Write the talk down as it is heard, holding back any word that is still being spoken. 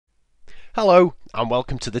Hello and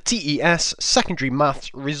welcome to the TES Secondary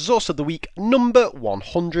Maths Resource of the Week number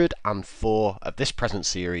 104 of this present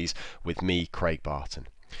series with me, Craig Barton.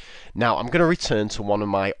 Now, I'm going to return to one of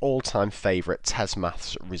my all-time favourite TES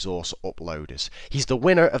Maths resource uploaders. He's the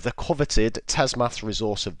winner of the coveted TES Maths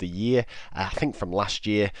Resource of the Year, I think from last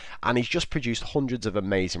year, and he's just produced hundreds of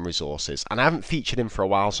amazing resources. And I haven't featured him for a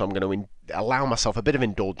while, so I'm going to allow myself a bit of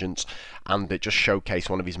indulgence and just showcase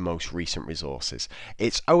one of his most recent resources.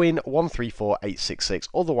 It's Owen134866,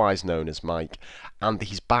 otherwise known as Mike, and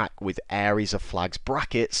he's back with areas of flags,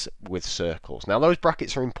 brackets with circles. Now, those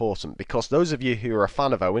brackets are important because those of you who are a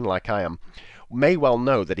fan of Owen, like I am, may well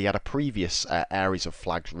know that he had a previous areas of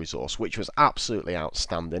flags resource which was absolutely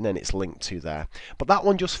outstanding, and it's linked to there. But that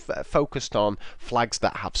one just focused on flags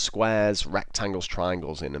that have squares, rectangles,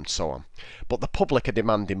 triangles in and so on. But the public are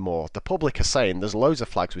demanding more. The public are saying there's loads of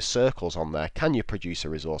flags with circles on there. Can you produce a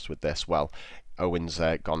resource with this? Well, Owen's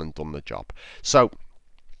gone and done the job. So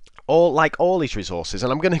like all these resources,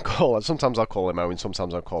 and I'm going to call it, sometimes I'll call him Owen,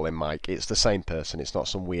 sometimes I'll call him Mike. It's the same person. It's not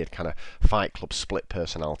some weird kind of Fight Club split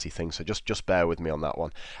personality thing, so just bear with me on that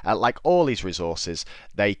one. Like all these resources,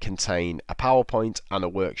 they contain a PowerPoint and a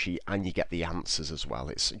worksheet, and you get the answers as well.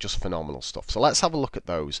 It's just phenomenal stuff. So let's have a look at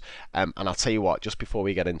those, and I'll tell you what, just before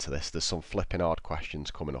we get into this, there's some flipping hard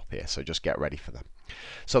questions coming up here, so just get ready for them.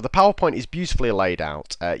 So the PowerPoint is beautifully laid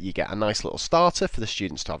out. You get a nice little starter for the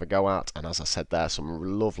students to have a go at, and as I said there, some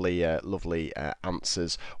lovely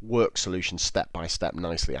answers, work solutions step by step,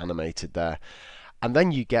 nicely animated there. And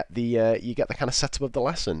then you get the kind of setup of the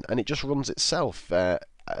lesson, and it just runs itself.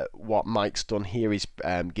 What Mike's done here is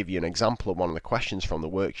give you an example of one of the questions from the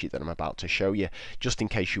worksheet that I'm about to show you, just in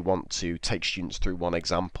case you want to take students through one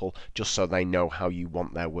example, just so they know how you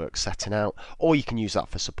want their work setting out. Or you can use that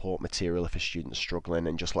for support material if a student's struggling,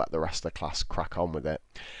 and just let the rest of the class crack on with it.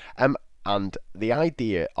 And the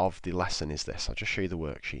idea of the lesson is this. I'll just show you the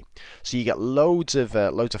worksheet. So you get loads of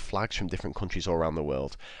flags from different countries all around the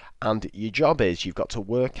world, and your job is you've got to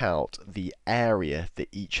work out the area that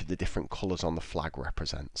each of the different colours on the flag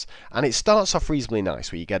represents. And it starts off reasonably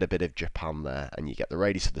nice, where you get a bit of Japan there, and you get the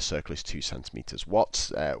radius of the circle is 2 centimeters. What's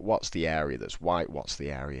the area that's white? What's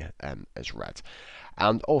the area as red?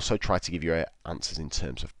 And also try to give you answers in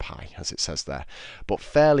terms of pi, as it says there. But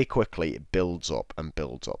fairly quickly it builds up and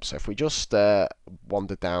builds up. So if we just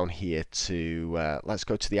wander down here to, let's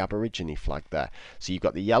go to the Aborigine flag there. So you've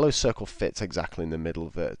got the yellow circle fits exactly in the middle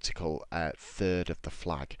vertical third of the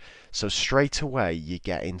flag. So straight away you're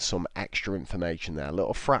getting some extra information there.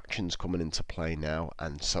 Little fractions coming into play now,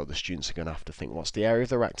 and so the students are going to have to think, what's the area of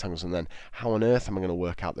the rectangles, and then how on earth am I going to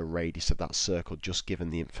work out the radius of that circle just given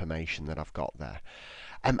the information that I've got there.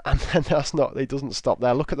 And then it doesn't stop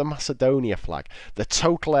there. Look at the Macedonia flag. The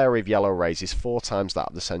total area of yellow rays is 4 times that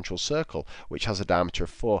of the central circle, which has a diameter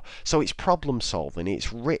of 4. So it's problem solving,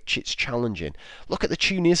 it's rich, it's challenging. Look at the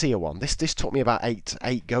Tunisia one. This took me about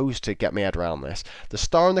eight goes to get my head around this. The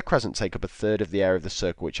star and the crescent take up a third of the area of the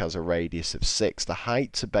circle, which has a radius of 6. The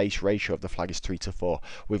height to base ratio of the flag is 3 to 4.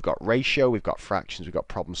 We've got ratio, we've got fractions, we've got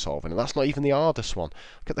problem solving, and that's not even the hardest one.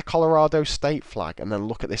 Look at the Colorado state flag, and then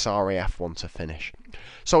look at this RAF one to finish.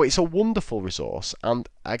 So it's a wonderful resource, and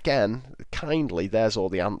again, kindly, there's all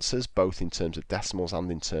the answers, both in terms of decimals and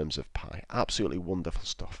in terms of pi. Absolutely wonderful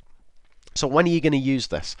stuff. So when are you going to use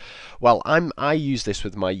this? Well, I use this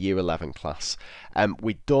with my Year 11 class.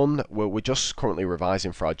 We're just currently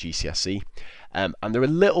revising for our GCSE, and they're a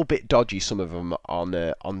little bit dodgy, some of them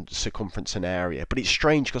on circumference and area. But it's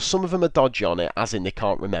strange because some of them are dodgy on it, as in they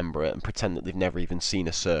can't remember it and pretend that they've never even seen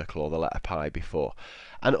a circle or the letter pi before.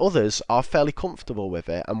 And others are fairly comfortable with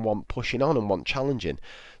it and want pushing on and want challenging.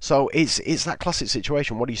 So it's that classic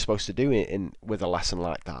situation. What are you supposed to do with a lesson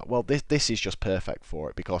like that? Well, this is just perfect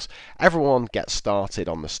for it, because everyone gets started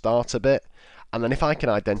on the starter bit, and then if I can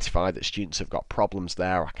identify that students have got problems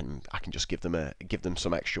there, I can just give them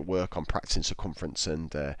some extra work on practicing circumference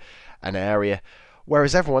and an area.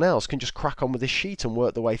 Whereas everyone else can just crack on with this sheet and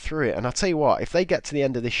work their way through it. And I tell you what, if they get to the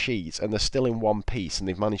end of this sheet and they're still in one piece and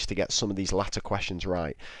they've managed to get some of these latter questions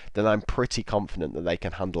right, then I'm pretty confident that they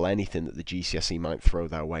can handle anything that the GCSE might throw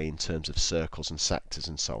their way in terms of circles and sectors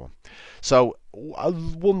and so on. So a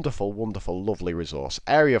wonderful, wonderful, lovely resource.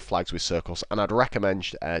 Area of flags with circles, and I'd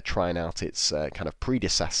recommend trying out its kind of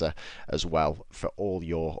predecessor as well for all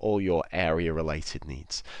your area related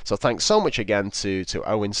needs. So thanks so much again to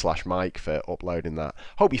Owen/Mike for uploading that.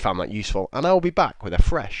 Hope you found that useful, and I'll be back with a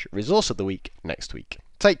fresh resource of the week next week.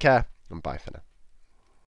 Take care, and bye for now.